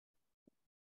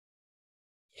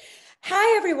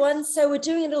Hi, everyone. So we're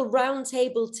doing a little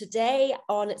roundtable today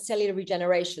on cellular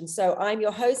regeneration. So I'm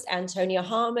your host, Antonia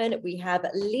Harmon. We have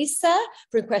Lisa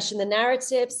from Question the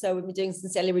Narrative. So we've been doing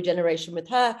some cellular regeneration with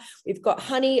her. We've got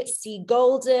Honey C.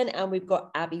 Golden and we've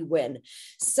got Abby Wynn.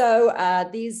 So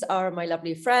these are my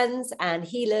lovely friends and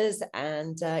healers.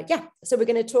 And so we're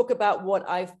going to talk about what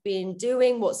I've been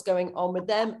doing, what's going on with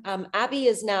them. Abby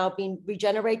has now been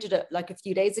regenerated like a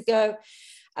few days ago.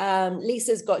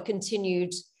 Lisa's got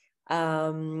continued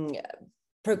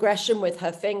progression with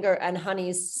her finger, and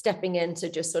Honey's stepping in to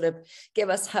just sort of give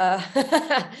us her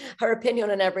her opinion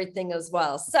on everything as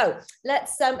well. So let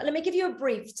me give you a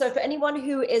brief. So for anyone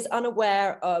who is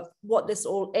unaware of what this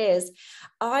all is,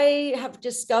 I have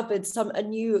discovered a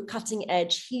new cutting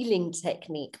edge healing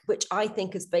technique, which I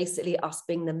think is basically us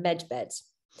being the med beds.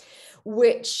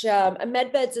 Which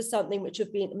med beds is something which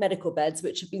have been medical beds,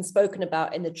 which have been spoken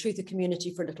about in the truther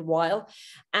community for a little while.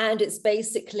 And it's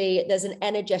basically, there's an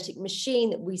energetic machine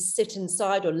that we sit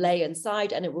inside or lay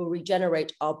inside, and it will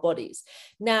regenerate our bodies.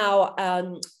 Now,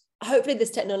 hopefully this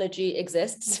technology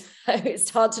exists. It's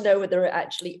hard to know whether it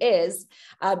actually is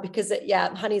because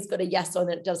Honey's got a yes on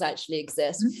it. It does actually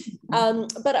exist.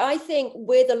 But I think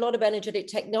with a lot of energetic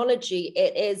technology,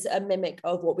 it is a mimic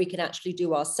of what we can actually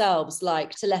do ourselves,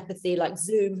 like telepathy, like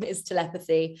Zoom is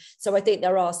telepathy. So I think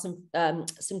there are some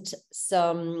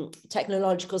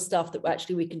technological stuff that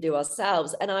actually we can do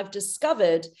ourselves. And I've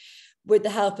discovered with the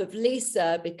help of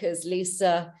Lisa, because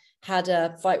Lisa had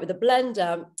a fight with a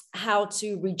blender, how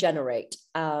to regenerate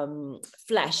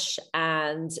flesh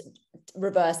and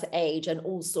reverse age and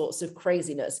all sorts of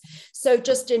craziness. So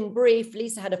just in brief,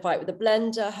 Lisa had a fight with a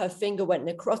blender. Her finger went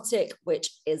necrotic,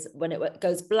 which is when it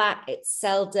goes black, it's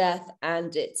cell death,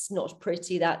 and it's not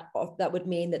pretty. That would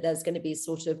mean that there's going to be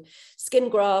sort of skin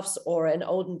grafts, or in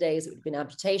olden days, it would have been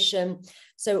amputation.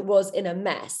 So it was in a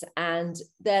mess. And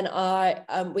then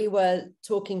we were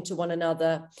talking to one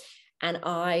another, and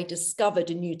I discovered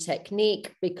a new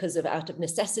technique out of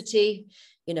necessity.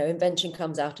 You know, invention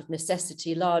comes out of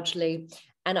necessity largely.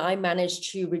 And I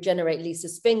managed to regenerate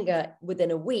Lisa's finger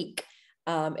within a week.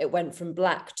 It went from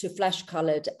black to flesh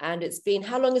colored. And it's been,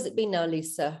 how long has it been now,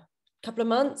 Lisa? A couple of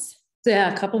months?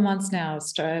 Yeah, a couple of months now.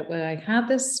 When I had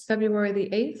this February the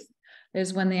 8th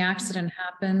is when the accident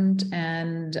happened.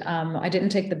 And I didn't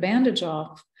take the bandage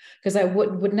off because I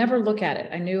would never look at it.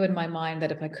 I knew in my mind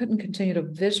that if I couldn't continue to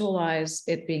visualize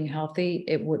it being healthy,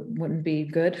 it wouldn't be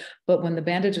good. But when the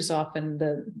bandage is off and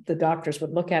the doctors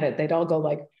would look at it, they'd all go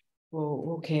like,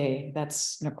 "Oh, okay,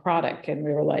 that's necrotic." And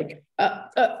we were like,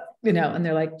 and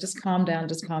they're like, just calm down.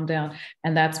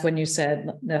 And that's when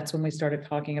that's when we started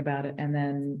talking about it. And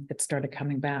then it started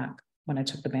coming back when I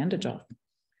took the bandage off.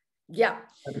 Yeah.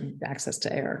 Access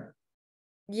to air.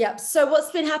 Yeah. So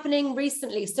what's been happening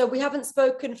recently? So we haven't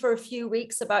spoken for a few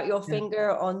weeks about your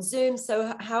finger on Zoom.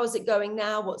 So how is it going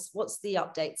now? What's the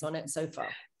updates on it so far?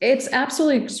 It's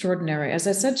absolutely extraordinary. As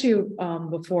I said to you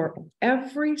before,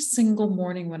 every single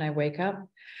morning when I wake up,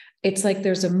 it's like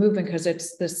there's a movement, because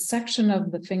it's the section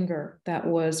of the finger that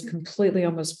was completely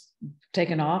almost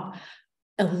taken off.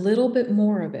 A little bit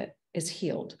more of it is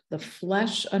healed. The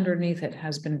flesh underneath it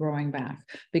has been growing back,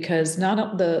 because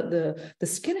not the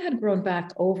skin had grown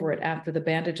back over it after the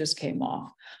bandages came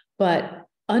off, but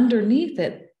underneath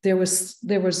it there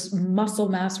was muscle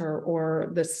mass,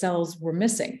 or the cells were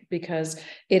missing because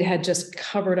it had just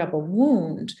covered up a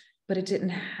wound, but it didn't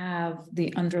have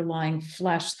the underlying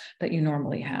flesh that you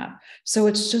normally have. So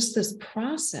it's just this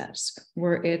process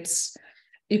where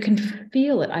you can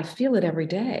feel it. I feel it every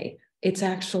day. It's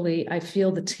actually, I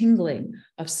feel the tingling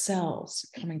of cells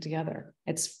coming together.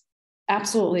 It's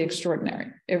absolutely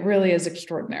extraordinary. It really is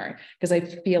extraordinary because I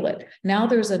feel it. Now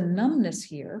there's a numbness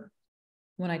here.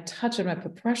 When I touch it, I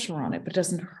put pressure on it, but it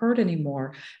doesn't hurt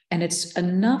anymore. And it's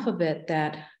enough of it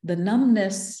that the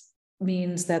numbness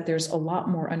means that there's a lot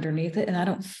more underneath it. And I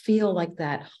don't feel like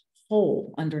that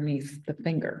hole underneath the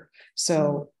finger.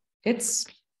 So it's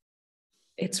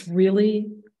really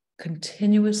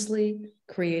continuously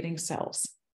creating cells.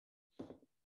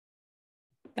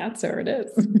 That's where it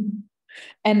is.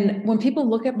 And when people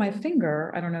look at my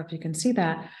finger, I don't know if you can see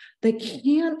that, they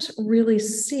can't really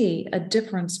see a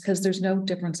difference because there's no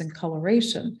difference in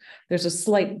coloration. There's a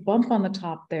slight bump on the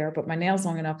top there, but my nail's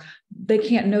long enough. They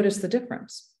can't notice the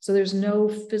difference. So there's no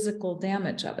physical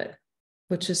damage of it,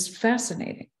 which is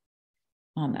fascinating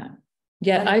on that.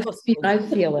 Yeah, I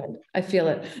feel it. I feel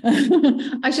it.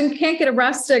 I can't get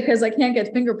arrested because I can't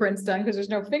get fingerprints done because there's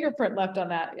no fingerprint left on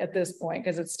that at this point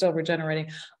because it's still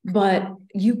regenerating. But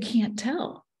you can't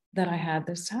tell that I had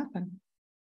this happen.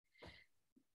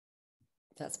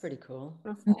 That's pretty cool.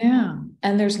 Yeah.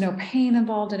 And there's no pain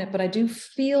involved in it, but I do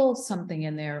feel something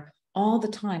in there all the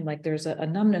time. Like there's a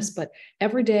numbness, but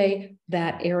every day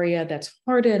that area that's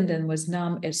hardened and was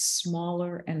numb is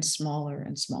smaller and smaller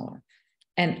and smaller.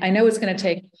 And I know it's going to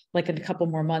take like a couple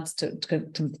more months to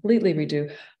completely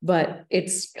redo, but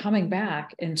it's coming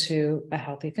back into a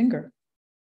healthy finger.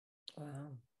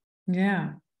 Wow.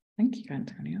 Yeah. Thank you,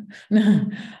 Antonia.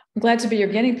 I'm glad to be your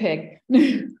guinea pig.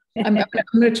 I'm going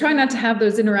to try not to have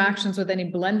those interactions with any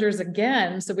blenders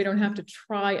again, so we don't have to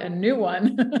try a new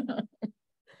one.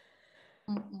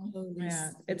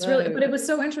 Yeah, it's really, but it was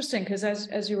so interesting because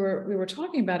as we were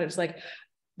talking about it, it's like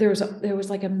there was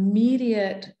like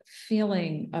immediate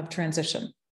feeling of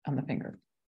transition on the finger.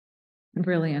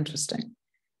 Really interesting.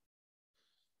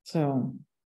 So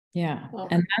yeah,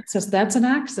 and that's an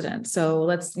accident. So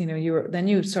let's,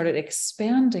 you started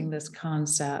expanding this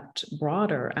concept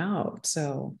broader out.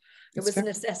 So it was a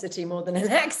necessity more than an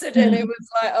accident. It was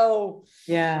like, oh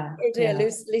dear, yeah.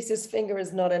 Lisa's finger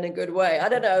is not in a good way. I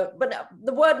don't know, but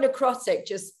the word necrotic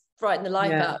just frightened the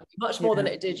life out of me, much more than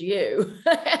it did you.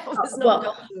 I was not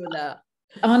comfortable with that.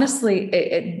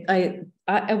 Honestly,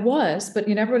 I was, but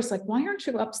everybody's like, why aren't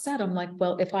you upset? I'm like,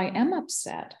 well, if I am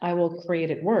upset, I will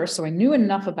create it worse. So I knew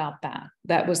enough about that.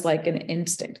 That was like an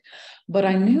instinct. But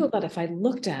I knew that if I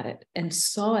looked at it and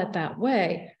saw it that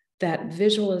way, that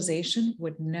visualization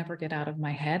would never get out of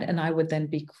my head. And I would then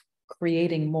be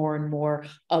creating more and more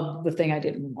of the thing I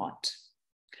didn't want.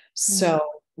 So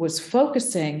was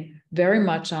focusing very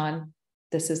much on,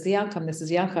 this is the outcome. This is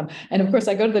the outcome. And of course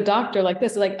I go to the doctor like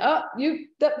this, like, oh,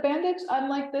 that bandage, I'm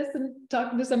like this, and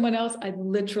talking to someone else. I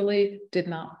literally did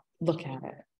not look at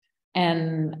it.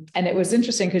 And it was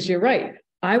interesting because you're right.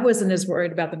 I wasn't as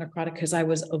worried about the necrotic because I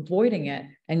was avoiding it.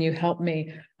 And you helped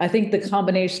me. I think the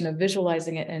combination of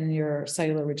visualizing it and your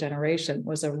cellular regeneration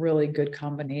was a really good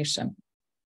combination.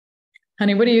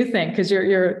 Honey, what do you think? Because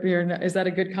is that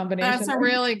a good combination? That's a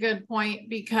really good point,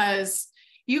 because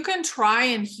you can try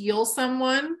and heal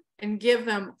someone and give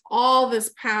them all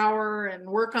this power and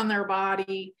work on their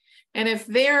body. And if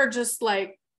they're just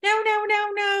like,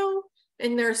 no,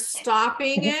 and they're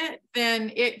stopping it,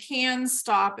 then it can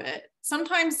stop it.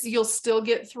 Sometimes you'll still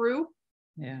get through.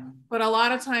 Yeah. But a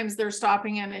lot of times they're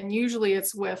stopping it, and usually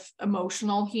it's with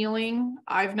emotional healing.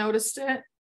 I've noticed it.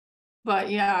 But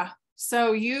yeah,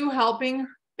 so you helping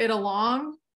it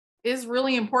along is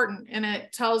really important, and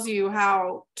it tells you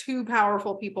how two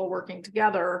powerful people working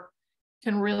together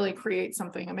can really create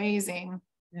something amazing.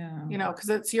 Yeah. Because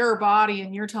it's your body,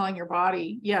 and you're telling your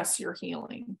body, yes, you're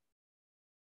healing.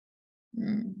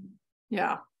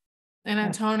 Yeah. And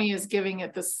Antonia is giving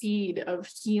it the seed of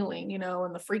healing,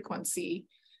 and the frequency,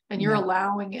 and you're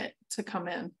allowing it to come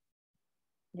in.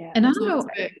 Yeah. And I don't know,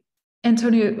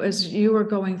 Antonia, as you were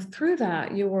going through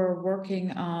that, you were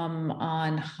working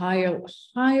on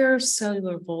higher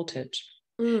cellular voltage.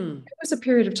 It was a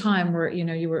period of time where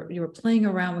you were playing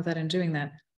around with that and doing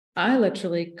that. I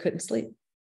literally couldn't sleep.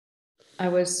 I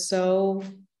was so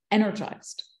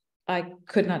energized. I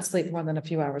could not sleep more than a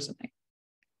few hours a night.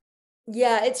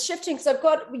 Yeah, it's shifting. So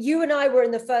you and I were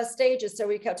in the first stages, so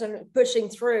we kept on pushing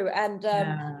through. And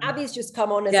Abby's just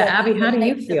come on as Abby, how do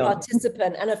you feel?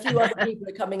 Participant, and a few other people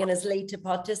are coming in as later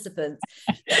participants.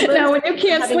 Now, when you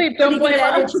can't sleep, don't blame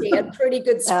energy and pretty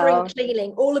good spring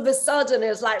cleaning. All of a sudden, it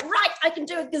was like, right, I can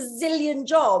do a gazillion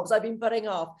jobs I've been putting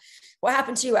off. What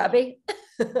happened to you, Abby?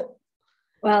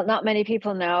 Well, not many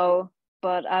people know,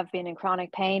 but I've been in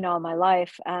chronic pain all my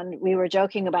life, and we were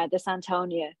joking about this,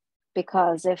 Antonia.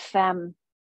 Because if I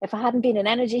hadn't been an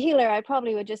energy healer, I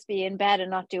probably would just be in bed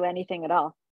and not do anything at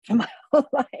all for my whole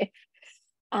life.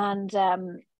 And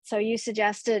so you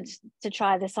suggested to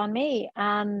try this on me.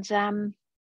 And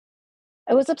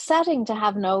it was upsetting to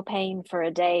have no pain for a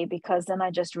day, because then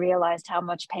I just realized how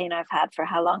much pain I've had for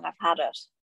how long I've had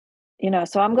it.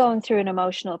 So I'm going through an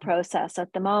emotional process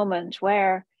at the moment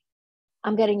where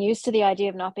I'm getting used to the idea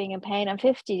of not being in pain. I'm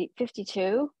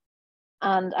 52.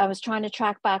 And I was trying to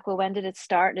track back, well, when did it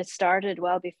start? It started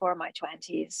well before my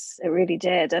 20s. It really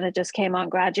did. And it just came on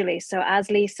gradually. So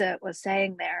as Lisa was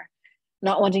saying there,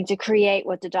 not wanting to create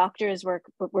what the doctors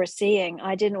were seeing,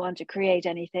 I didn't want to create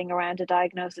anything around a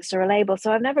diagnosis or a label.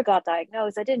 So I've never got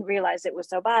diagnosed. I didn't realize it was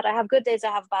so bad. I have good days, I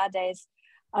have bad days.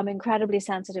 I'm incredibly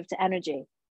sensitive to energy.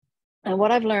 And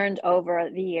what I've learned over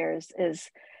the years is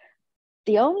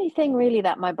the only thing really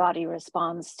that my body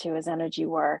responds to is energy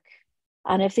work.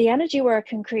 And if the energy work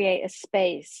can create a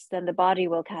space, then the body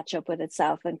will catch up with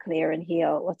itself and clear and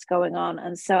heal what's going on.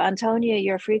 And so, Antonia,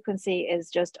 your frequency is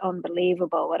just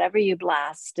unbelievable. Whatever you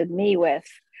blasted me with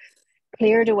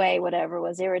cleared away whatever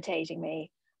was irritating me.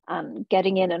 and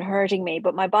getting in and hurting me.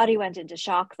 But my body went into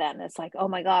shock then. It's like, oh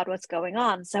my God, what's going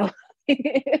on? So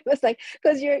it was like,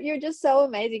 because you're just so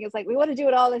amazing. It's like, we want to do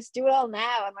it all, let's do it all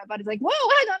now. And my body's like, whoa,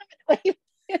 hang on a minute, wait,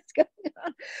 what's going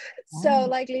on? So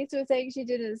like Lisa was saying, she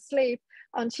didn't sleep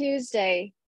on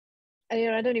Tuesday.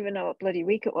 And, I don't even know what bloody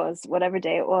week it was, whatever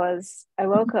day it was. I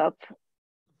woke up.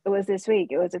 It was this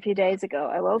week. It was a few days ago.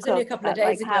 I woke up a couple of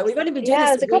days ago. We've only been doing this. Yeah,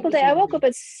 it was a couple of days. I woke up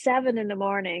at 7 a.m.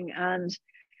 and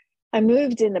I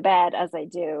moved in the bed as I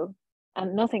do,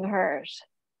 and nothing hurt.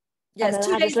 Yes,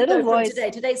 2 days ago from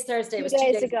today. Today's Thursday. It was 2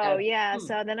 days ago. Yeah.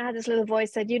 So then I had this little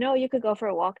voice said, you could go for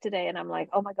a walk today. And I'm like,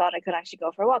 oh my God, I could actually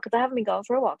go for a walk, because I haven't been going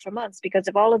for a walk for months because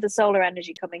of all of the solar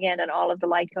energy coming in and all of the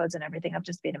light codes and everything. I've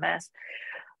just been a mess.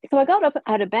 So I got up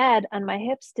out of bed and my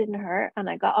hips didn't hurt, and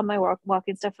I got on my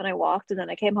walking stuff and I walked, and then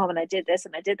I came home and I did this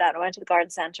and I did that. And I went to the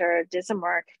garden center, did some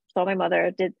work, saw my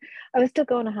mother, I was still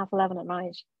going at 11:30 at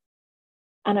night.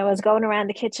 And I was going around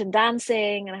the kitchen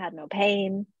dancing and I had no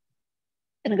pain.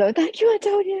 And I go, thank you,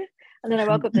 Antonia. And then I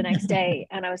woke up the next day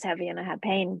and I was heavy and I had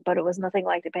pain, but it was nothing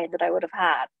like the pain that I would have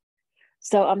had.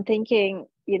 So I'm thinking,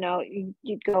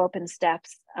 you'd go up in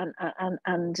steps and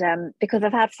because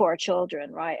I've had 4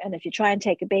 children, right? And if you try and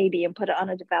take a baby and put it on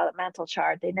a developmental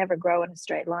chart, they never grow in a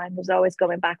straight line. There's always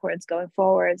going backwards, going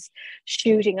forwards,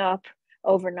 shooting up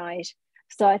overnight.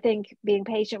 So I think being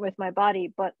patient with my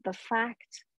body, but the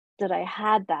fact that I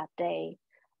had that day,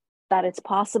 that it's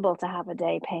possible to have a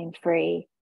day pain-free,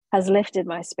 has lifted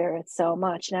my spirits so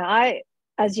much. Now,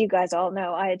 as you guys all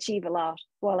know, I achieve a lot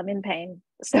while I'm in pain.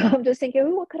 So I'm just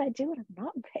thinking, what could I do when I'm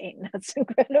not in pain? That's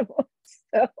incredible.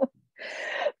 So,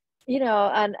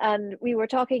 and we were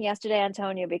talking yesterday,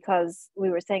 Antonia, because we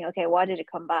were saying, okay, why did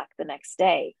it come back the next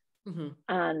day? Mm-hmm.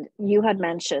 And you had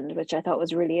mentioned, which I thought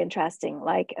was really interesting,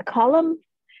 like a column,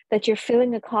 that you're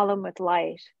filling a column with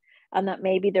light, and that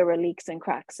maybe there were leaks and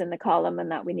cracks in the column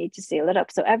and that we need to seal it up.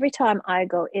 So every time I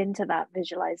go into that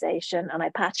visualization and I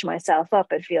patch myself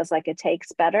up, it feels like it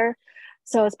takes better.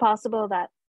 So it's possible that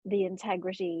the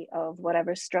integrity of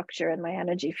whatever structure in my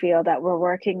energy field that we're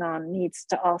working on needs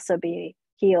to also be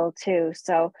healed too.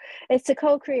 So it's a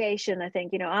co-creation. I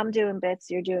think, I'm doing bits,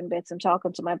 you're doing bits, I'm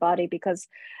talking to my body, because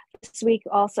this week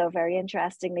also, very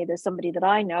interestingly, there's somebody that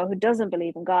I know who doesn't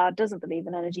believe in God, doesn't believe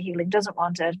in energy healing, doesn't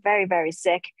want it, very, very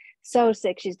sick, so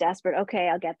sick, she's desperate. Okay,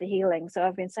 I'll get the healing. So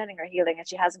I've been sending her healing and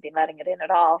she hasn't been letting it in at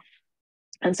all.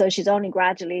 And so she's only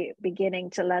gradually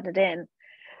beginning to let it in.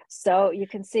 So you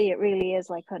can see it really is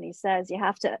like Honey says, you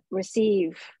have to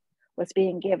receive what's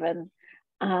being given.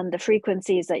 And the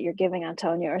frequencies that you're giving,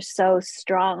 Antonia, are so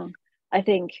strong. I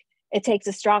think it takes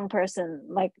a strong person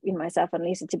like myself and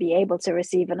Lisa to be able to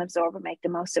receive and absorb and make the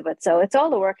most of it. So it's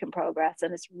all a work in progress,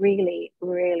 and it's really,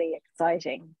 really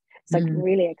exciting. It's like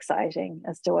really exciting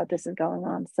as to what this is going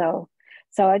on. So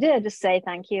I did just say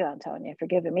thank you, Antonia, for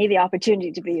giving me the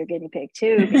opportunity to be your guinea pig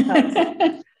too,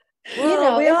 because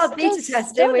well, we are beta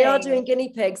testing. We are doing guinea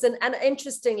pigs, and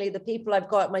interestingly, the people I've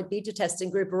got at my beta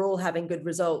testing group are all having good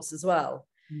results as well.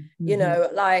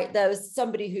 Mm-hmm. Like there was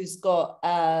somebody who's got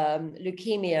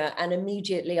leukemia, and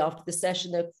immediately after the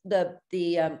session,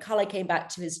 the color came back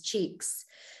to his cheeks,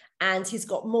 and he's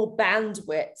got more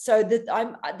bandwidth. So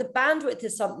the bandwidth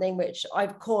is something which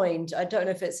I've coined. I don't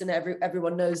know if it's in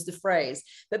everyone knows the phrase,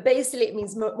 but basically it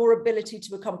means more ability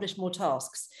to accomplish more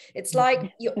tasks. It's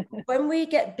like when we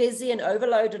get busy and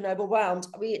overloaded and overwhelmed,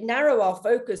 we narrow our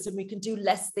focus and we can do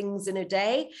less things in a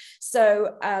day.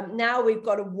 So now we've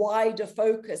got a wider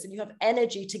focus, and you have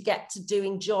energy to get to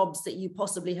doing jobs that you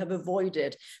possibly have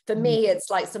avoided. For me,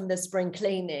 it's like some of the spring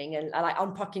cleaning and like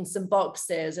unpacking some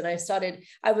boxes. And I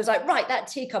was like, right, that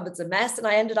tea cupboard's a mess. And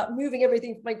I ended up moving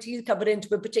everything from my tea cupboard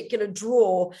into a particular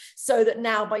drawer so that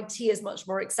now my tea is much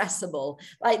more accessible.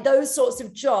 Like those sorts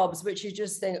of jobs, which you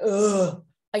just think, ugh,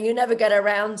 and you never get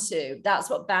around to. That's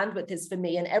what bandwidth is for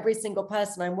me. And every single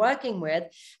person I'm working with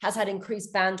has had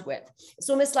increased bandwidth. It's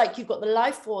almost like you've got the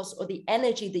life force or the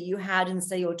energy that you had in,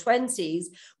 say, your 20s,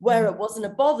 where it wasn't a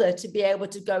bother to be able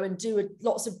to go and do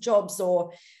lots of jobs,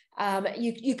 or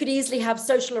you could easily have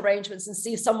social arrangements and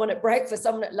see someone at breakfast,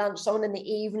 someone at lunch, someone in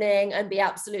the evening, and be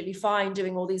absolutely fine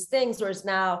doing all these things. Whereas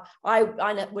now I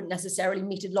wouldn't necessarily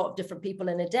meet a lot of different people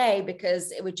in a day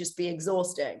because it would just be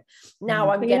exhausting.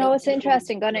 Now I'm getting... it's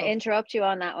interesting. Going to interrupt you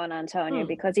on that one, Antonia,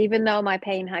 because even though my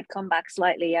pain had come back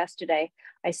slightly yesterday,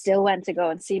 I still went to go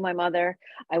and see my mother.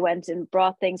 I went and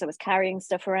brought things. I was carrying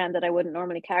stuff around that I wouldn't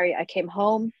normally carry. I came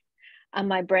home, and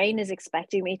my brain is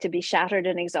expecting me to be shattered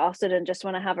and exhausted and just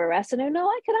want to have a rest. And I know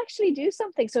I could actually do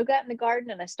something. So I get in the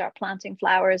garden and I start planting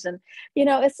flowers. And,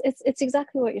 it's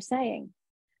exactly what you're saying.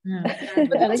 Yeah.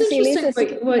 But And I It's see interesting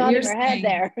Lisa what you're nodding her head saying.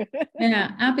 there.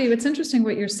 Yeah, Abby, what's interesting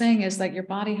what you're saying is like your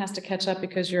body has to catch up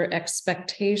because your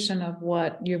expectation of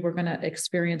what you were going to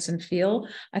experience and feel.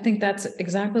 I think that's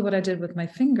exactly what I did with my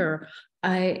finger.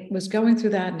 I was going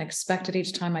through that and expected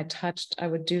each time I touched, I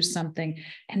would do something.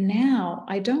 And now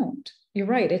I don't. You're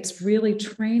right. It's really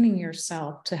training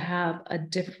yourself to have a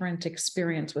different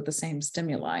experience with the same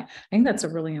stimuli. I think that's a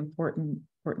really important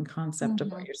concept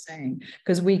of what you're saying,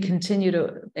 because we continue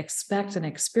to expect an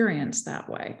experience that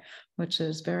way, which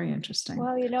is very interesting.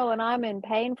 Well, when I'm in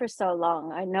pain for so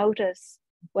long, I notice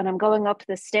when I'm going up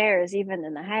the stairs, even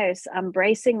in the house, I'm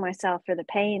bracing myself for the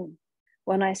pain.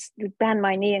 When I bend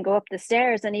my knee and go up the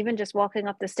stairs, and even just walking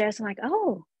up the stairs, I'm like,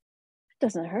 oh, it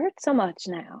doesn't hurt so much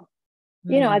now.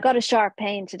 I got a sharp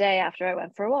pain today after I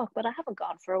went for a walk, but I haven't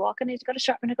gone for a walk, and I got a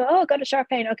sharp, and I go, oh, I got a sharp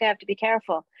pain. Okay, I have to be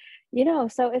careful.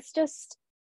 So it's just,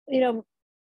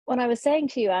 when I was saying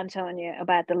to you, Antonia,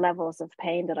 about the levels of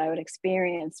pain that I would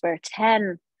experience, where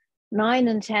 9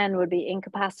 and 10 would be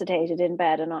incapacitated in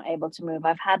bed and not able to move.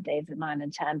 I've had days at 9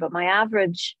 and 10, but my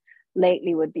average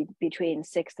lately would be between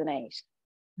 6 and 8.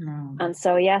 And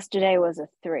so yesterday was a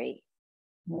 3.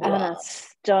 Wow. And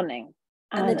that's stunning.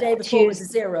 And the day before was a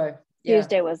 0.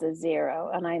 Tuesday was a 0.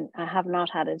 And I have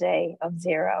not had a day of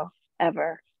 0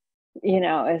 ever.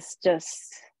 It's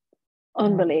just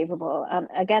unbelievable. And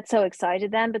I get so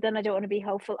excited then, but then I don't want to be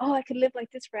hopeful. Oh, I could live like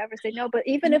this forever. Say no, but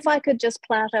even if I could just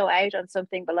plateau out on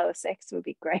something below 6 would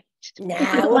be great.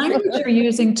 The language you're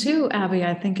using too, Abby,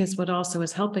 I think is what also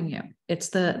is helping you. It's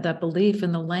the belief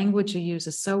in the language you use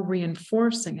is so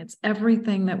reinforcing. It's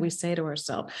everything that we say to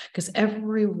ourselves, because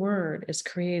every word is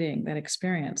creating that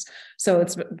experience. So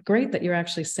it's great that you're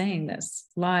actually saying this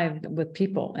live with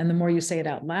people. And the more you say it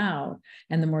out loud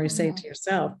and the more you say it to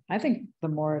yourself, I think the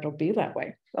more it'll be that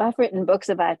way. Well, I've written books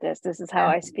about this. This is how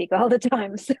I speak all the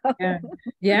time. So.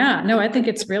 Yeah. No, I think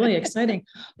it's really exciting.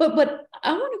 But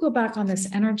I want to go back on this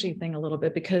energy thing a little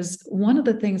bit, because one of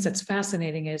the things that's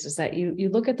fascinating is that you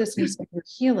look at this and you say you're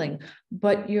healing,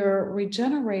 but you're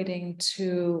regenerating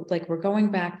to, like, we're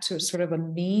going back to sort of a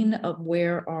mean of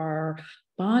where our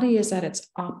body is at its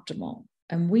optimal,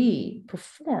 and we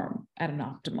perform at an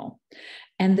optimal.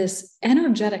 And this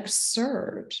energetic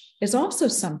surge is also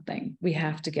something we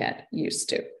have to get used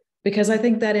to, because I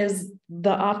think that is the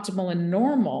optimal and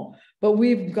normal, but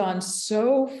we've gone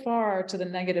so far to the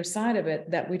negative side of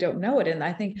it that we don't know it. And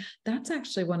I think that's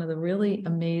actually one of the really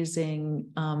amazing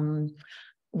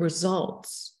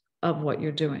results of what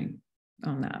you're doing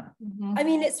on that. I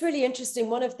mean, it's really interesting.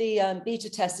 One of the beta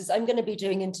testers, I'm going to be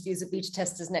doing interviews with beta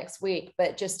testers next week,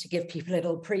 but just to give people a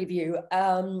little preview,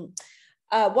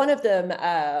 one of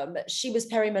them, she was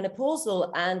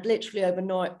perimenopausal, and literally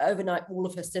overnight, all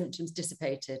of her symptoms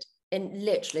dissipated, and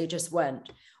literally just went.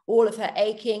 All of her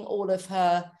aching, all of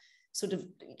her sort of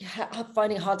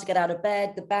finding it hard to get out of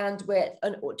bed, the bandwidth,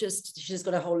 and she's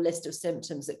got a whole list of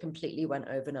symptoms that completely went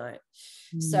overnight.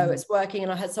 So it's working.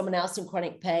 And I had someone else in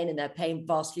chronic pain, and their pain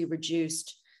vastly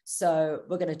reduced. So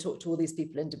we're going to talk to all these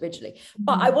people individually.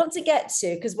 But I want to get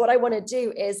to, because what I want to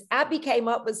do is, Abby came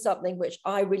up with something which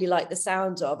I really like the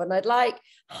sound of, and I'd like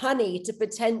Honey to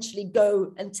potentially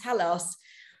go and tell us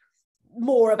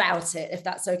more about it, if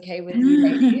that's okay with you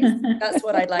ladies. That's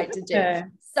what I'd like to do. Okay.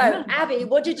 So Abby,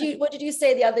 what did you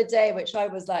say the other day, which I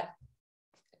was like,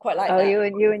 quite like that. You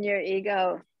and your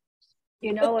ego.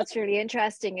 What's really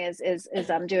interesting is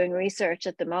I'm doing research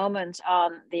at the moment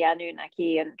on the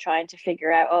Anunnaki and trying to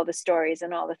figure out all the stories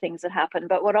and all the things that happen.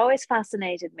 But what always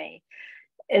fascinated me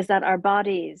is that our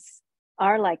bodies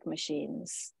are like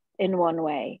machines in one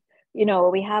way.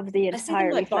 We have the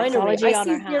entire reflexology on our hands. I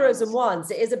see zeros and ones.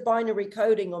 It is a binary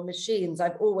coding on machines.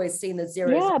 I've always seen the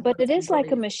zeros. Yeah, but it is like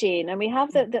a machine. And we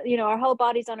have our whole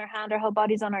body's on our hand, our whole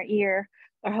body's on our ear,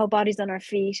 our whole body's on our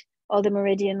feet, all the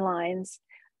meridian lines.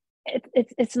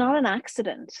 It's not an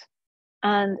accident.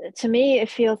 And to me, it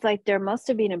feels like there must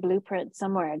have been a blueprint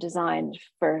somewhere designed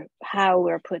for how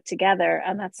we're put together,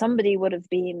 and that somebody would have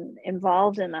been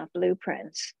involved in that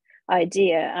blueprint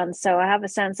idea. And so I have a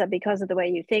sense that because of the way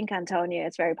you think, Antonia,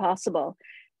 it's very possible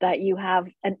that you have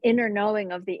an inner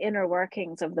knowing of the inner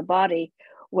workings of the body,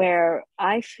 where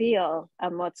I feel,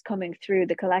 and what's coming through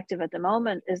the collective at the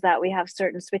moment, is that we have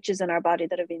certain switches in our body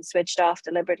that have been switched off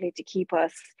deliberately to keep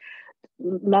us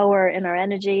lower in our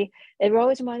energy. It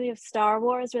always reminds me of Star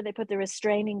Wars, where they put the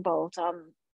restraining bolt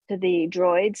on to the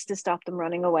droids to stop them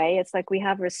running away. It's like we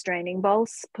have restraining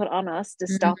bolts put on us to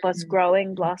stop us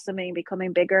growing, blossoming,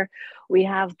 becoming bigger. We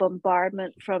have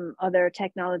bombardment from other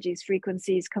technologies,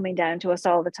 frequencies coming down to us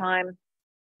all the time.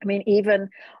 I mean, even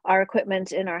our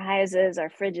equipment in our houses, our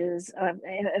fridges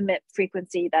emit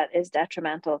frequency that is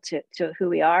detrimental to who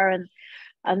we are.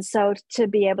 And so to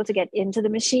be able to get into the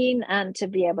machine and to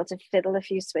be able to fiddle a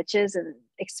few switches and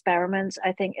experiment,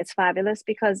 I think it's fabulous,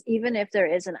 because even if there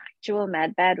is an actual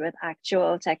med bed with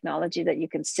actual technology that you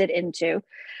can sit into,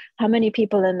 how many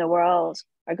people in the world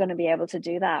are going to be able to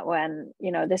do that when,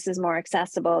 you know, this is more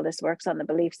accessible? This works on the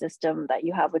belief system that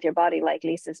you have with your body, like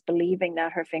Lisa's believing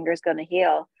that her finger is going to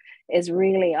heal is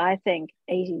really, I think,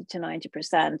 80 to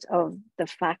 90% of the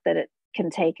fact that it can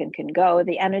take and can go.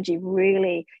 The energy,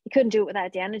 really, you couldn't do it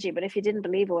without the energy, but if you didn't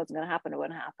believe it wasn't going to happen, it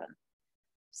wouldn't happen.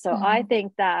 So I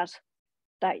think that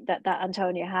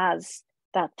Antonia has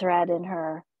that thread in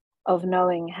her of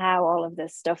knowing how all of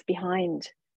this stuff behind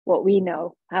what we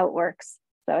know, how it works.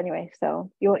 So anyway,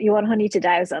 so you want honey to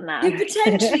douse on that? You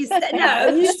potentially said, no,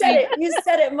 you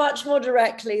said it much more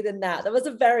directly than that. That was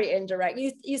a very indirect.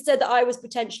 You said that I was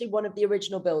potentially one of the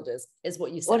original builders, is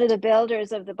what you said. One of the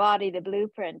builders of the body, the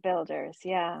blueprint builders.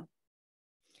 Yeah.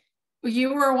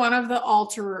 You were one of the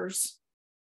alterers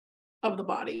of the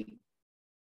body.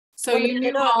 So you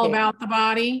knew all about the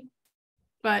body,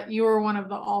 but you were one of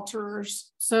the alterers.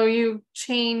 So you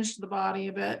changed the body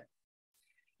a bit.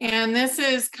 And this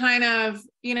is kind of,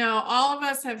 you know, all of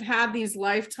us have had these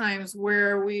lifetimes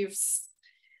where we've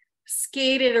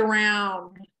skated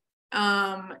around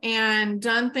and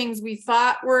done things we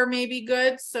thought were maybe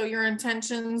good. So your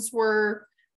intentions were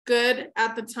good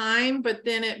at the time, but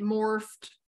then it morphed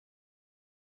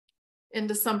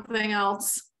into something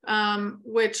else,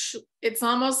 which it's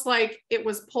almost like it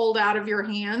was pulled out of your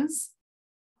hands.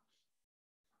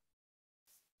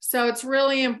 So it's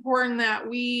really important that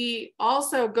we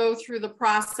also go through the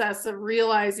process of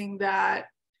realizing that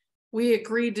we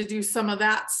agreed to do some of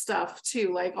that stuff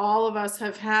too. Like all of us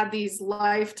have had these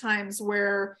lifetimes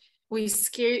where we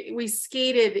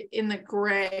skated in the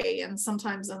gray and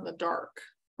sometimes in the dark,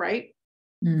 right?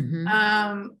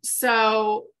 Mm-hmm.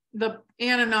 So the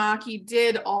Anunnaki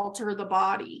did alter the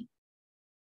body.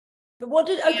 But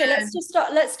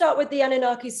let's start with the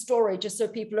Anunnaki story, just so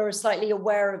people are slightly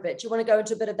aware of it. Do you want to go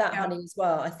into a bit of that, honey, as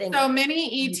well? I think so.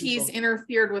 Many ETs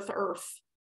interfered with Earth,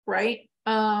 right?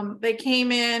 They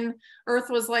came in.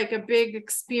 Earth was like a big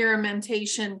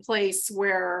experimentation place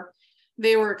where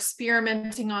they were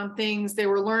experimenting on things. They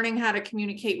were learning how to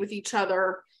communicate with each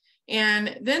other,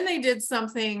 and then they did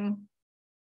something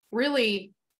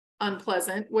really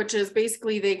unpleasant, which is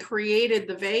basically they created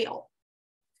the veil.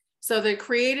 So they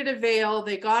created a veil,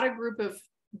 they got a group of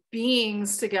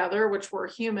beings together, which were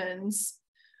humans,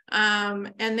 and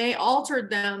they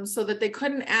altered them so that they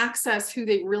couldn't access who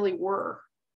they really were.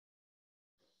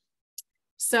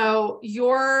 So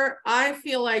I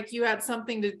feel like you had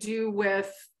something to do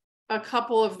with a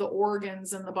couple of the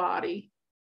organs in the body.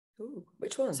 Ooh,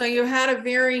 which one? So you had a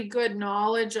very good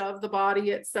knowledge of the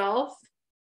body itself,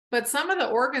 but some of the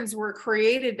organs were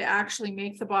created to actually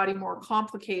make the body more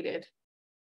complicated.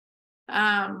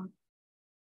 And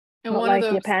one like of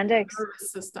those, the appendix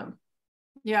nervous system.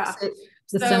 Yeah.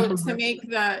 So to make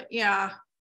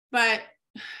but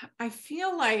I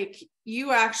feel like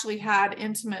you actually had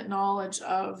intimate knowledge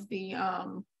of the,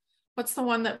 what's the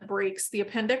one that breaks, the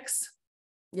appendix?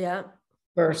 Yeah.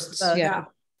 Bursts. Yeah.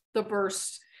 The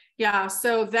burst. Yeah.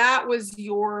 So that was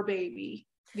your baby.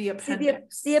 The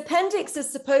appendix. The appendix is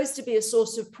supposed to be a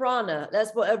source of prana.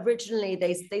 That's what originally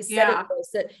they said it was,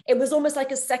 that it was almost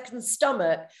like a second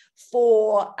stomach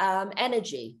for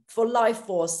energy, for life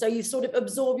force. So you sort of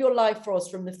absorb your life force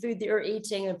from the food that you're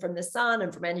eating and from the sun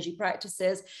and from energy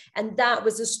practices. And that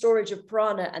was a storage of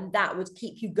prana, and that would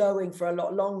keep you going for a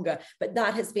lot longer. But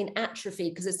that has been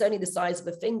atrophied because it's only the size of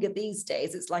a finger these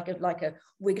days. It's like a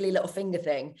wiggly little finger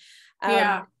thing.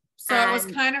 So it was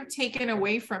kind of taken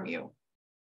away from you.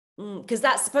 Because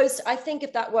that's supposed to, I think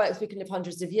if that works, we can live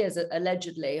hundreds of years,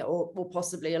 allegedly, or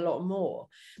possibly a lot more.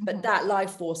 But that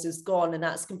life force is gone, and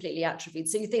that's completely atrophied.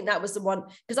 So you think that was the one?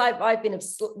 Because I've been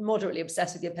moderately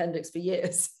obsessed with the appendix for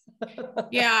years.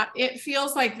 Yeah, it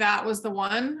feels like that was the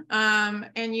one.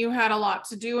 And you had a lot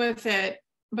to do with it,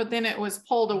 but then it was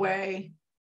pulled away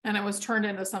and it was turned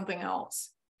into something else.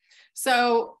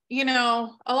 So, you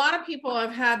know, a lot of people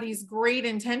have had these great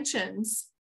intentions,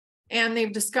 and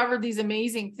they've discovered these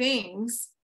amazing things.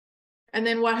 And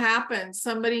then what happens?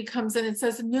 Somebody comes in and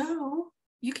says, no,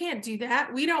 you can't do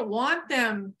that. We don't want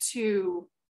them to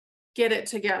get it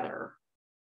together,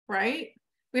 right?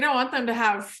 We don't want them to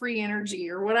have free energy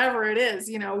or whatever it is,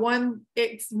 you know,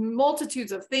 it's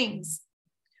multitudes of things.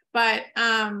 But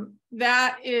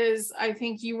that is, I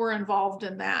think you were involved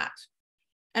in that.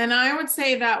 And I would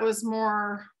say that was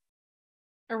more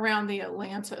around the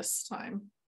Atlantis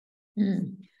time.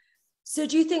 So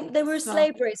do you think they were a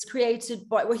slave race created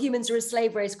by, well, humans were a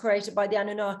slave race created by the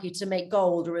Anunnaki to make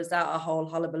gold, or is that a whole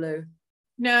hullabaloo?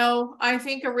 No, I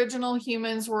think original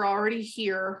humans were already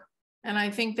here, and I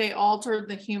think they altered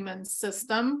the human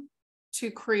system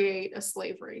to create a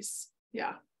slave race.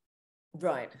 Yeah.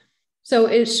 Right. So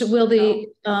will the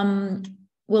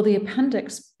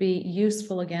appendix be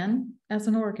useful again as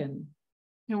an organ?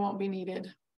 It won't be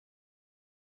needed.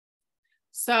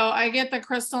 So I get the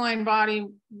crystalline body.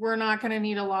 We're not going to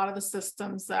need a lot of the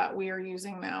systems that we are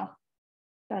using now.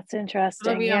 That's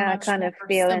interesting. Yeah, I kind of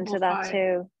feel into that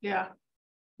too. Yeah.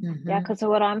 Mm-hmm. Yeah, because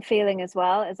what I'm feeling as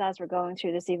well is as we're going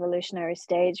through this evolutionary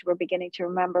stage, we're beginning to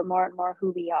remember more and more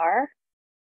who we are.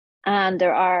 And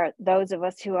there are those of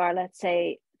us who are, let's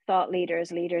say, thought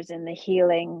leaders in the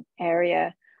healing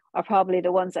area are probably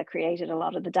the ones that created a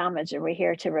lot of the damage, and we're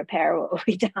here to repair what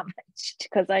we damaged.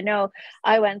 Because I know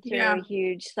I went through a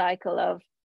huge cycle of,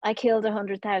 I killed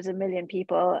 100,000 million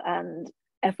people, and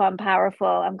if I'm powerful,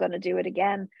 I'm going to do it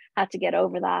again. Had to get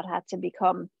over that, had to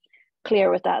become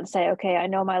clear with that and say, okay, I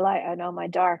know my light, I know my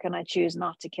dark, and I choose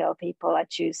not to kill people. I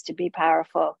choose to be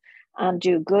powerful and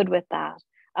do good with that.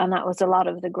 And that was a lot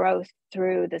of the growth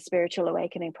through the spiritual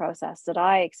awakening process that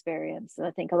I experienced. And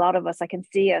I think a lot of us, I can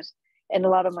see it in a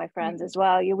lot of my friends as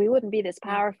well. We wouldn't be this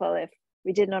powerful if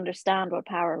we didn't understand what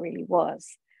power really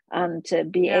was. And to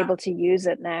be able to use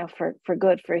it now for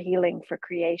good, for healing, for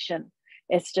creation,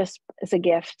 it's a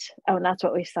gift. And that's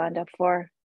what we signed up for.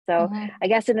 So I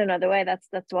guess in another way, that's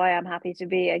why I'm happy to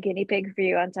be a guinea pig for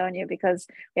you, Antonia, because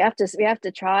we have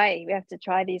to try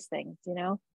these things, you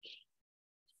know?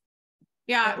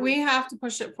 Yeah, we have to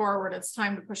push it forward. It's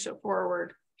time to push it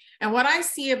forward. And what I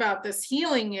see about this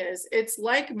healing is it's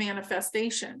like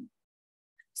manifestation.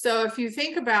 So if you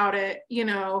think about it, you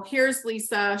know, here's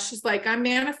Lisa. She's like, I'm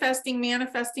manifesting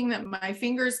that my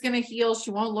finger is going to heal.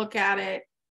 She won't look at it.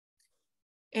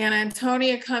 And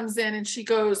Antonia comes in and she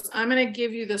goes, I'm going to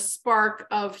give you the spark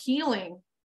of healing.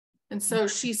 And so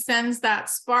she sends that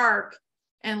spark,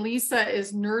 and Lisa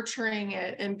is nurturing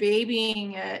it and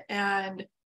babying it. And,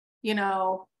 you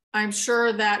know, I'm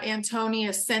sure that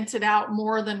Antonia sent it out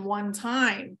more than one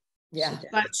time. Yeah.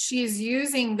 But she's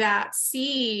using that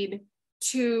seed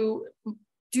to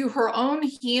do her own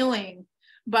healing.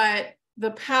 But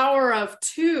the power of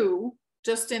two,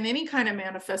 just in any kind of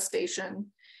manifestation,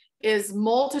 is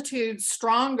multitude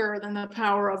stronger than the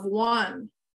power of one.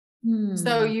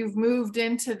 So you've moved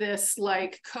into this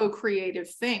like co-creative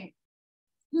thing.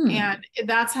 And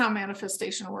that's how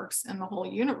manifestation works in the whole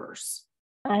universe.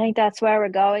 I think that's where we're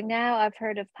going now. I've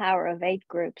heard of Power of 8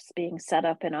 groups being set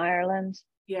up in Ireland.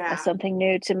 Yeah. That's something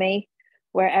new to me,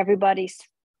 where everybody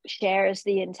shares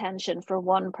the intention for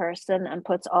one person and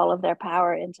puts all of their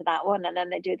power into that one, and then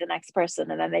they do the next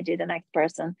person, and then they do the next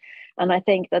person. And I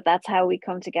think that that's how we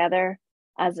come together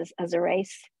as a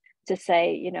race to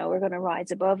say, you know, we're going to rise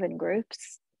above in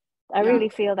groups. I really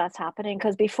feel that's happening,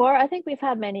 because before, I think we've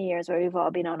had many years where we've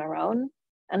all been on our own,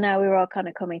 and now we're all kind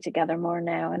of coming together more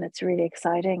now, and it's really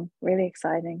exciting.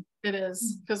 It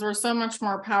is, because we're so much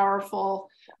more powerful.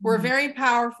 We're very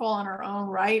powerful in our own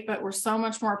right, but we're so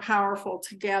much more powerful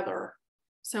together.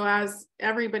 So as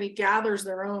everybody gathers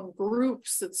their own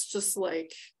groups, it's just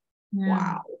like,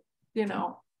 wow, you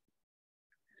know.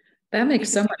 That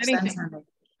makes so much sense.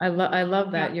 I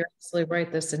love that. You're absolutely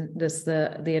right.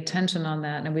 The attention on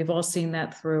that. And we've all seen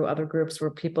that through other groups where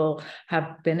people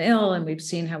have been ill, and we've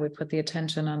seen how we put the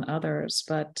attention on others.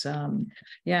 But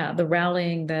the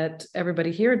rallying that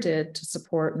everybody here did to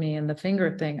support me and the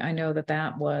finger thing, I know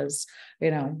that was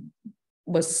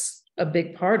a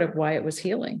big part of why it was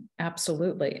healing.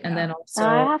 Absolutely. And then also,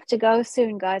 I have to go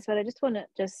soon, guys, but I just want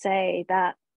to say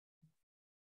that,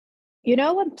 you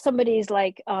know, when somebody's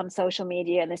like on social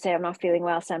media and they say, I'm not feeling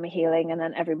well, send me healing, and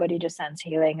then everybody just sends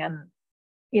healing. And,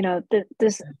 you know,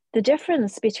 the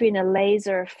difference between a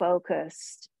laser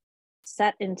focused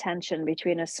set intention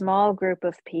between a small group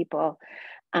of people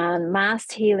and mass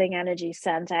healing energy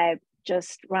sent out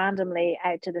just randomly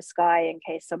out to the sky in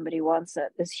case somebody wants it.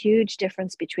 There's huge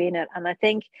difference between it. And I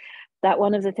think that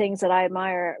one of the things that I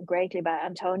admire greatly about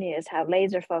Antonia is how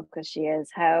laser focused she is,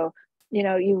 how, you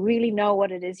know, you really know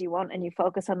what it is you want, and you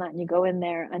focus on that, and you go in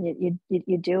there and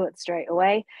you do it straight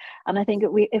away. And I think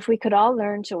if we could all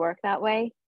learn to work that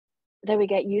way, then we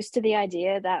get used to the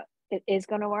idea that it is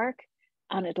going to work,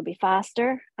 and it'll be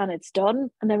faster, and it's done,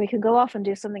 and then we can go off and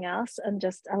do something else and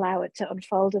just allow it to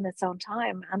unfold in its own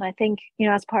time. And I think, you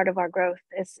know, as part of our growth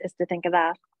is to think of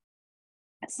that.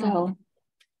 So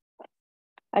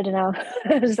I don't know.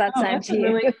 Does that sound to you?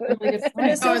 Really, really good But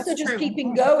it's point. also just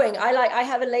keeping going. I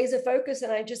have a laser focus,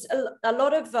 and I just a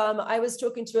lot of I was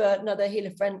talking to another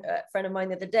healer friend of mine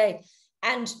the other day,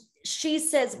 and she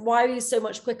says, why are you so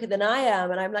much quicker than I am?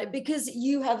 And I'm like, because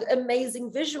you have amazing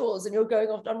visuals and you're going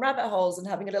off down rabbit holes and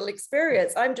having a little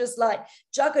experience. I'm just like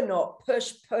juggernaut,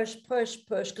 push,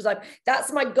 because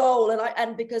that's my goal.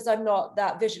 And because I'm not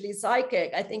that visually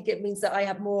psychic, I think it means that I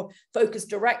have more focused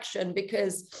direction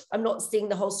because I'm not seeing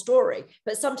the whole story.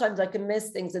 But sometimes I can miss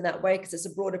things in that way because it's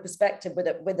a broader perspective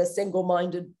with a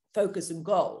single-minded focus and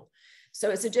goal. So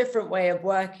it's a different way of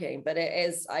working, but it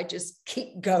is, I just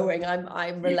keep going.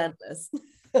 I'm relentless.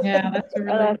 Yeah, that's a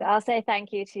really... Look, I'll say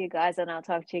thank you to you guys, and I'll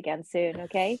talk to you again soon.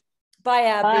 Okay. Bye,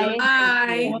 Abby.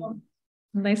 Bye.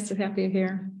 Nice to have you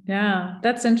here. Yeah,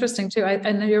 that's interesting too.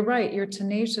 And you're right. You're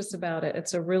tenacious about it.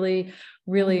 It's a really,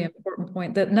 really important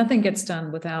point that nothing gets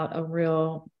done without a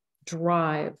real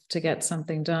drive to get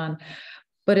something done.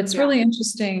 But it's really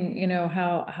interesting, you know,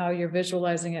 how you're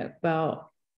visualizing it about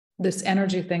this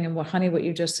energy thing, and what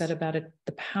you just said about it,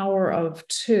 the power of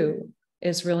two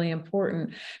is really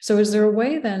important. So is there a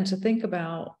way then to think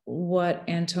about what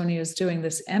Antonia is doing,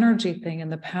 this energy thing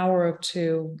and the power of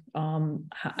two,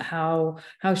 how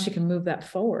she can move that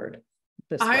forward?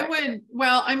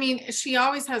 Well, I mean, she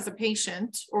always has a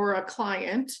patient or a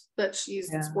client that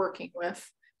she's working with.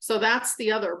 So that's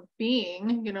the other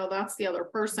being, you know, that's the other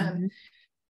person.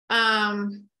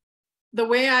 Mm-hmm. The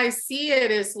way I see it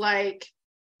is like,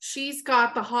 she's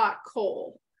got the hot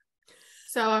coal.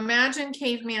 So imagine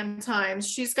caveman times.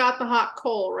 She's got the hot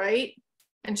coal, right?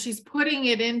 And she's putting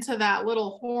it into that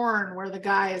little horn where the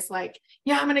guy is like,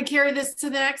 yeah, I'm going to carry this to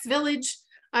the next village.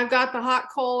 I've got the hot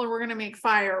coal and we're going to make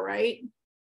fire, right?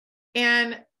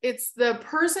 And it's the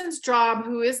person's job,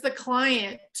 who is the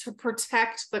client, to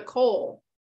protect the coal,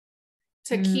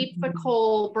 to keep the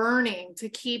coal burning, to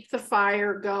keep the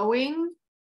fire going.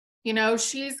 You know,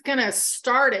 she's going to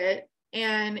start it,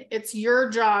 and it's your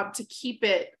job to keep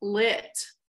it lit.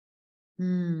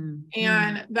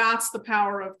 And that's the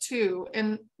power of two.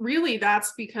 And really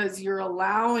that's because you're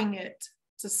allowing it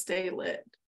to stay lit.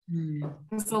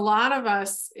 Because a lot of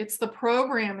us, it's the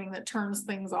programming that turns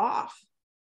things off.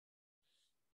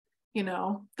 You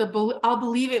know, I'll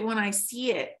believe it when I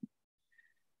see it.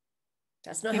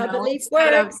 That's not how belief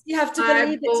works. You have to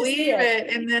believe it to see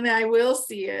it, and then I will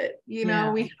see it. You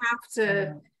know, we have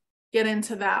to get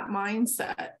into that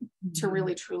mindset to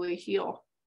really truly heal.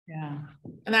 Yeah.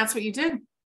 And that's what you did.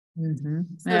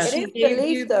 So it she is gave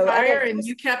belief, you though, fire and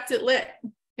you kept it lit.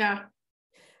 Yeah.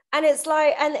 And it's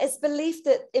like, and it's belief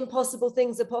that impossible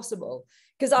things are possible,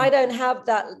 because I don't have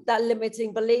that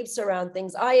limiting beliefs around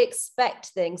things. I expect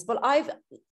things, but I've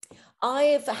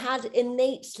had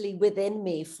innately within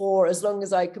me for as long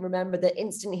as I can remember that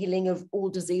instant healing of all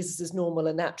diseases is normal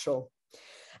and natural.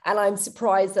 And I'm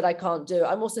surprised that I can't do it.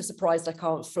 I'm also surprised I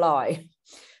can't fly,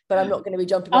 but I'm not going to be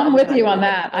jumping. I'm with you on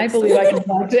that. I believe I can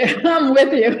fly too. I'm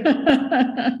with you.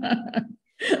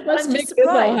 Let's make this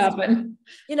all happen.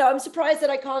 You know, I'm surprised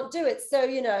that I can't do it. So,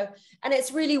 you know, and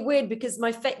it's really weird because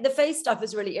the face stuff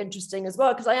is really interesting as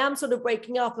well, because I am sort of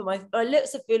waking up and my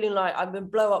lips are feeling like I'm a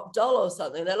blow up doll or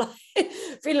something. They're like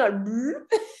feeling like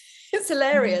it's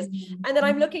hilarious. And then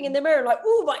I'm looking in the mirror like,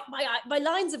 oh, my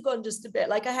lines have gone just a bit.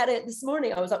 Like I had it this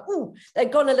morning. I was like, oh,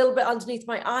 they've gone a little bit underneath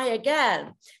my eye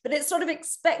again. But it's sort of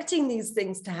expecting these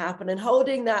things to happen and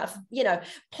holding that, you know,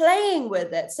 playing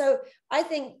with it. So I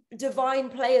think divine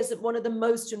play is one of the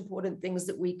most important things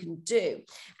that we can do,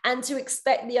 and to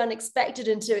expect the unexpected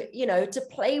and to, you know, to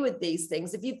play with these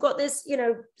things. If you've got this, you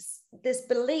know, this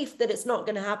belief that it's not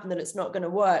going to happen, that it's not going to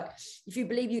work. If you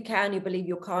believe you can, you believe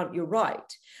you can't, you're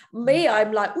right. Me,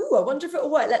 I'm like, oh, I wonder if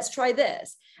it'll work. Let's try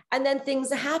this. And then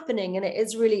things are happening. And it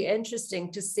is really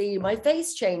interesting to see my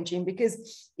face changing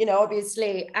because, you know,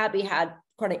 obviously Abby had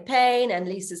chronic pain and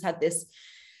Lisa's had this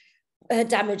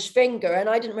damaged finger, and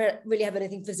I didn't really have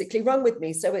anything physically wrong with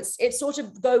me. So it sort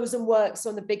of goes and works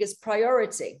on the biggest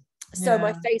priority. So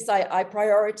my face, I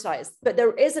prioritize. But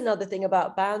there is another thing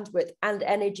about bandwidth and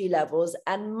energy levels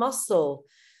and muscle.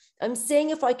 I'm seeing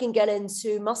if I can get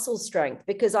into muscle strength,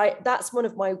 because that's one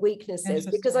of my weaknesses,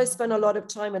 because I spent a lot of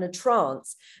time in a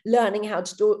trance learning how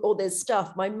to do all this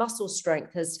stuff. My muscle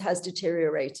strength has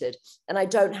deteriorated, and I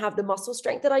don't have the muscle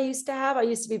strength that I used to have. I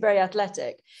used to be very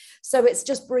athletic. So it's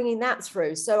just bringing that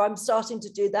through. So I'm starting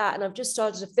to do that. And I've just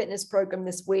started a fitness program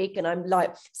this week, and I'm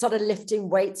like started lifting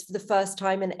weights for the first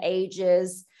time in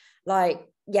ages. Like,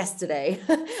 yesterday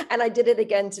and I did it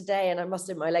again today, and I must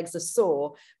admit my legs are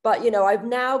sore, but I've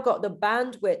now got the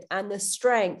bandwidth and the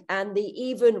strength and the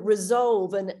even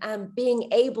resolve and being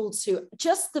able to,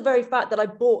 just the very fact that I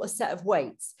bought a set of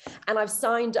weights and I've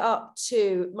signed up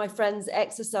to my friend's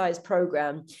exercise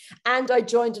program, and I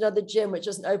joined another gym which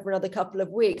isn't open another couple of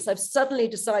weeks. I've suddenly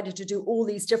decided to do all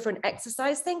these different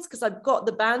exercise things because I've got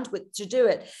the bandwidth to do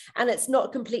it, and it's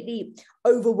not completely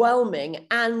overwhelming,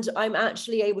 and I'm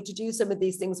actually able to do some of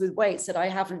these things with weights that I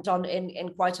haven't done in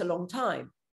quite a long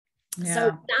time. Yeah.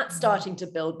 So that's starting to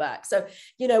build back. So,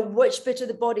 which bit of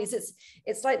the bodies,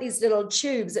 it's like these little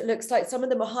tubes. It looks like some of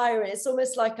them are higher, and it's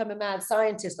almost like I'm a mad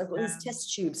scientist. I've got these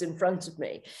test tubes in front of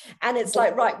me, and it's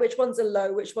like, right, which ones are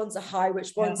low, which ones are high,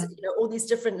 which ones, all these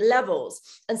different levels.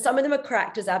 And some of them are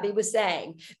cracked, as Abby was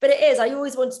saying, but it is, I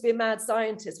always wanted to be a mad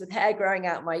scientist with hair growing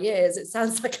out my ears. It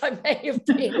sounds like I may have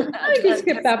been. I think you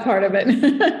skipped that part of it.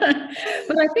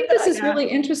 But I think this is really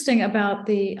interesting about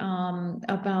the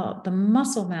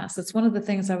muscle mass. It's one of the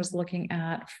things I was looking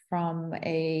at from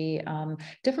a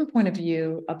different point of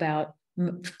view about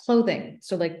clothing.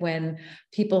 So like when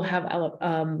people have,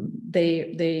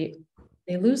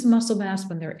 they lose muscle mass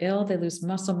when they're ill, they lose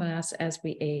muscle mass as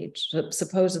we age,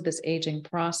 supposed to this aging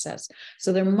process.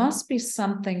 So there must be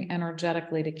something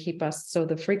energetically to keep us. So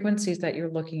the frequencies that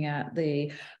you're looking at,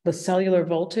 the cellular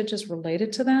voltage is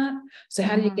related to that. So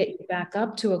how do you get you back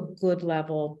up to a good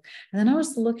level? And then I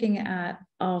was looking at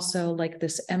also like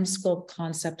this M-sculpt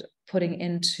concept, putting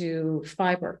into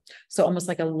fiber. So almost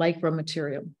like a lycra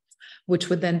material, which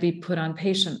would then be put on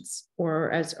patients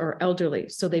or elderly,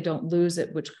 so they don't lose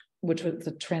it, which was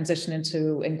the transition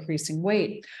into increasing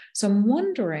weight. So I'm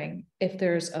wondering if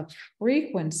there's a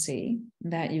frequency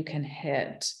that you can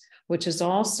hit, which is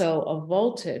also a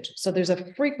voltage. So there's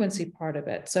a frequency part of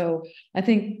it. So I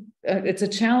think it's a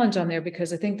challenge on there,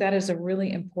 because I think that is a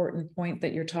really important point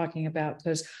that you're talking about,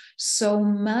 because so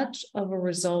much of a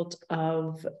result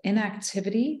of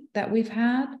inactivity that we've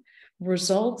had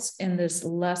results in this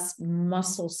less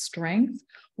muscle strength,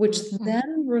 which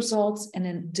then results in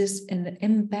an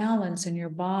imbalance in your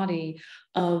body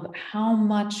of how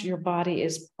much your body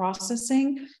is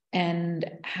processing and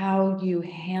how you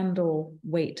handle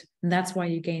weight. And that's why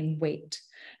you gain weight.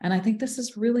 And I think this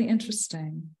is really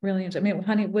interesting, really interesting. I mean,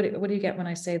 honey, what do you get when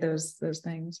I say those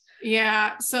things?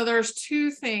 Yeah. So there's two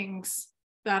things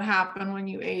that happen when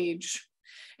you age,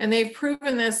 and they've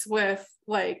proven this with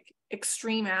like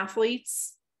extreme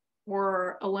athletes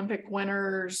or Olympic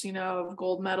winners, of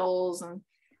gold medals and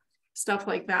stuff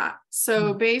like that.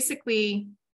 So basically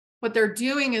what they're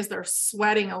doing is they're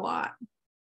sweating a lot,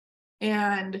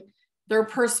 and they're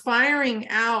perspiring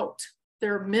out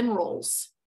their minerals.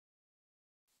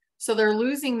 So they're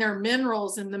losing their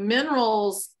minerals, and the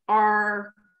minerals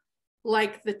are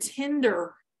like the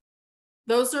tinder.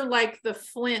 Those are like the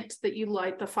flint that you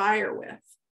light the fire with.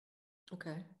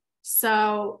 Okay.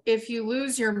 So if you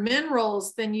lose your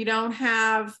minerals, then you don't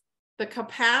have the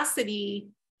capacity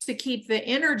to keep the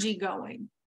energy going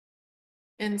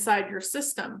inside your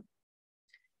system.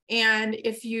 And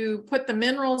if you put the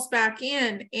minerals back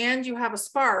in and you have a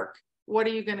spark, what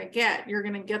are you going to get? You're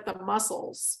going to get the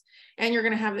muscles, and you're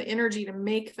going to have the energy to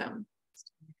make them.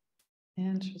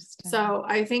 Interesting. So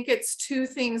I think it's two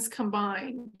things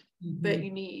combined that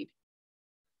you need.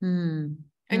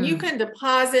 And you can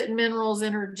deposit minerals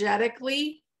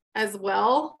energetically as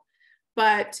well.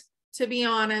 But to be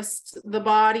honest, the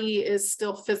body is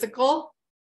still physical,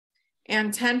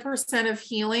 and 10% of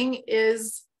healing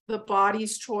is the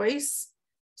body's choice.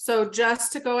 So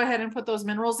just to go ahead and put those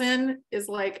minerals in is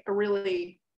like a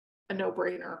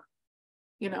no-brainer,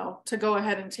 to go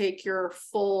ahead and take your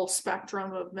full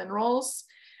spectrum of minerals.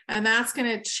 And that's going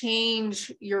to change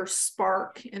your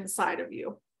spark inside of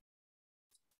you.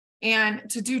 And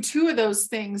to do two of those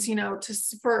things,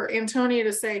 for Antonia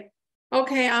to say,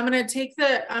 okay, I'm going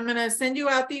to send you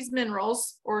out these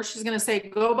minerals, or she's going to say,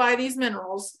 go buy these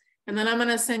minerals, and then I'm going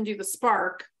to send you the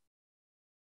spark,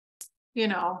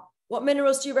 What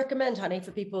minerals do you recommend, honey,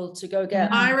 for people to go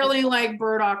get? I really like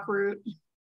burdock root.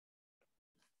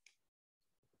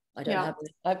 I don't have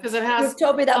it. Because it has, you've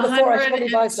told me that before. I probably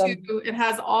buy some. It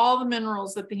has all the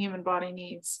minerals that the human body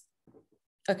needs.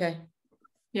 Okay.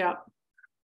 Yeah.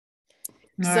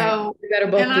 All so,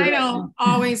 and I don't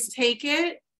always take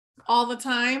it all the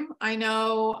time. I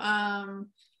know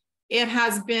it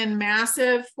has been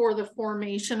massive for the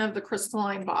formation of the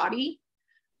crystalline body,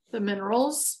 the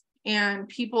minerals, and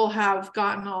people have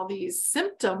gotten all these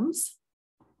symptoms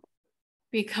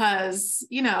because,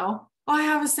 I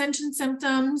have ascension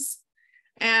symptoms.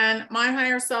 And my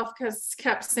higher self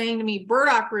kept saying to me,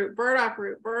 burdock root, burdock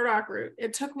root, burdock root.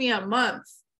 It took me a month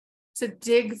to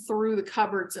dig through the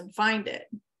cupboards and find it.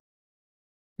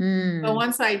 But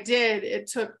once I did, it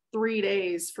took 3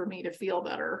 days for me to feel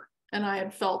better. And I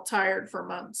had felt tired for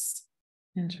months.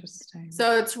 Interesting.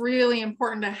 So it's really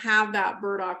important to have that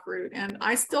burdock root. And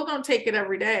I still don't take it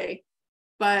every day.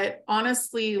 But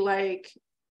honestly, like,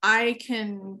 I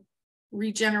can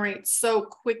regenerate so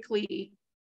quickly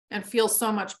and feel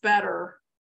so much better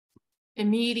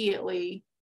immediately.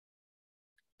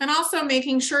 And also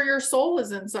making sure your soul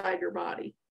is inside your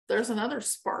body. There's another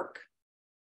spark.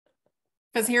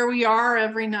 Because here we are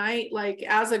every night, like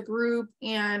as a group,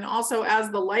 and also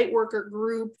as the light worker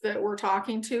group that we're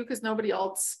talking to, because nobody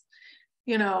else,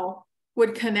 you know,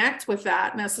 would connect with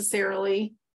that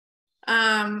necessarily.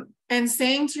 And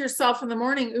saying to yourself in the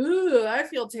morning, ooh, I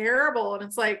feel terrible. And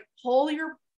it's like, pull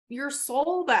your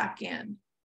soul back in,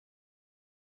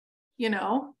 you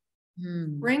know,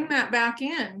 bring that back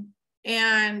in.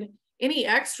 And any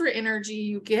extra energy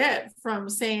you get from,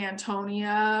 say,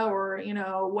 Antonia, or, you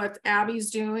know, what Abby's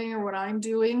doing or what I'm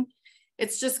doing,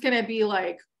 it's just going to be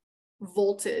like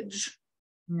voltage.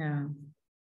 Yeah.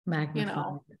 Magnified. You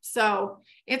know, so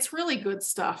it's really good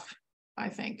stuff. I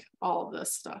think all of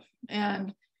this stuff.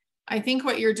 And I think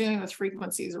what you're doing with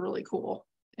frequency is really cool,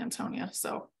 Antonia.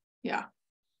 So yeah.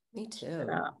 Me too.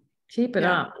 Keep it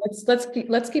up.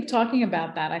 Let's keep talking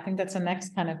about that. I think that's the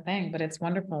next kind of thing, but it's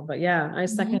wonderful. But yeah, I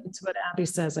second what Abby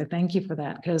says. I thank you for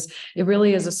that, because it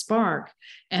really is a spark.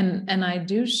 And I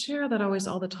do share that always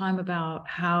all the time about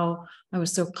how I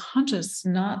was so conscious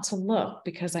not to look,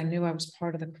 because I knew I was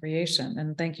part of the creation.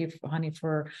 And thank you, honey,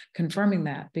 for confirming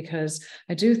that, because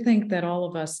I do think that all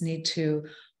of us need to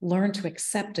learn to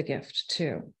accept a gift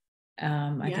too.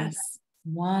 I think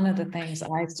one of the things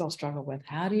I still struggle with.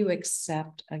 How do you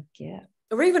accept a gift?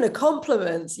 Or even a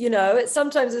compliment, you know, it's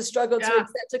sometimes a struggle to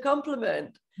accept a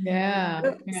compliment.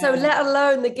 Yeah. So let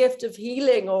alone the gift of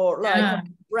healing, or like a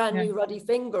brand new ruddy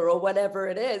finger or whatever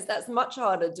it is. That's much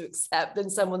harder to accept than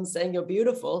someone saying you're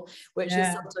beautiful, which is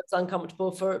sometimes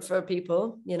uncomfortable for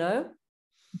people, you know?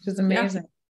 Which is amazing.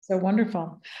 So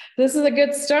wonderful. This is a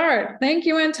good start. Thank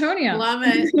you, Antonia. Love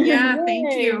it. Yeah,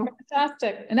 thank you.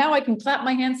 Fantastic. And now I can clap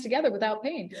my hands together without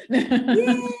pain.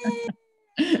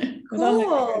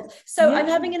 Cool. So I'm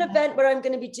having an event where I'm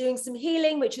going to be doing some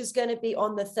healing, which is going to be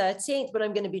on the 13th, but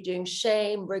I'm going to be doing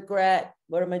shame, regret.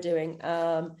 What am I doing?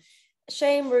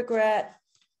 Shame, regret.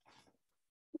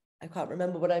 I can't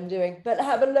remember what I'm doing, but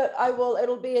have a look.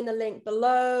 It'll be in the link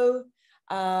below.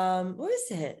 What is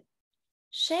it?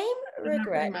 Shame,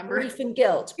 regret, grief and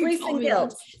guilt. Grief and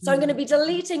guilt. So I'm going to be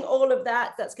deleting all of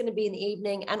that. That's going to be in the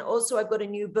evening. And also I've got a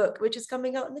new book, which is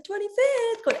coming out on the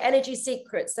 25th, called Energy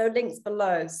Secrets. So links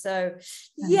below. So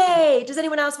yay. Does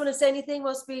anyone else want to say anything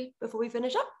before we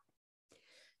finish up?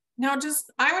 No,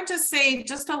 I would just say,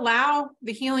 just allow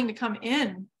the healing to come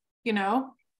in, you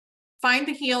know, find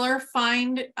the healer,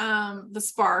 find the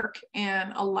spark,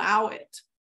 and allow it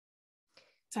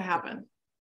to happen.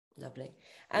 Lovely.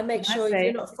 And make sure if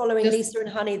you're not following Lisa and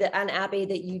Honey and Abby,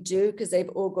 that you do, because they've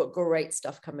all got great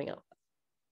stuff coming up.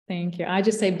 Thank you. I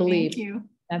just say believe. Thank you.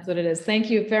 That's what it is. Thank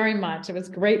you very much. It was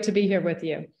great to be here with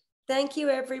you. Thank you,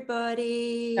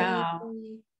 everybody. Ciao.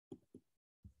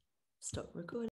 Stop recording.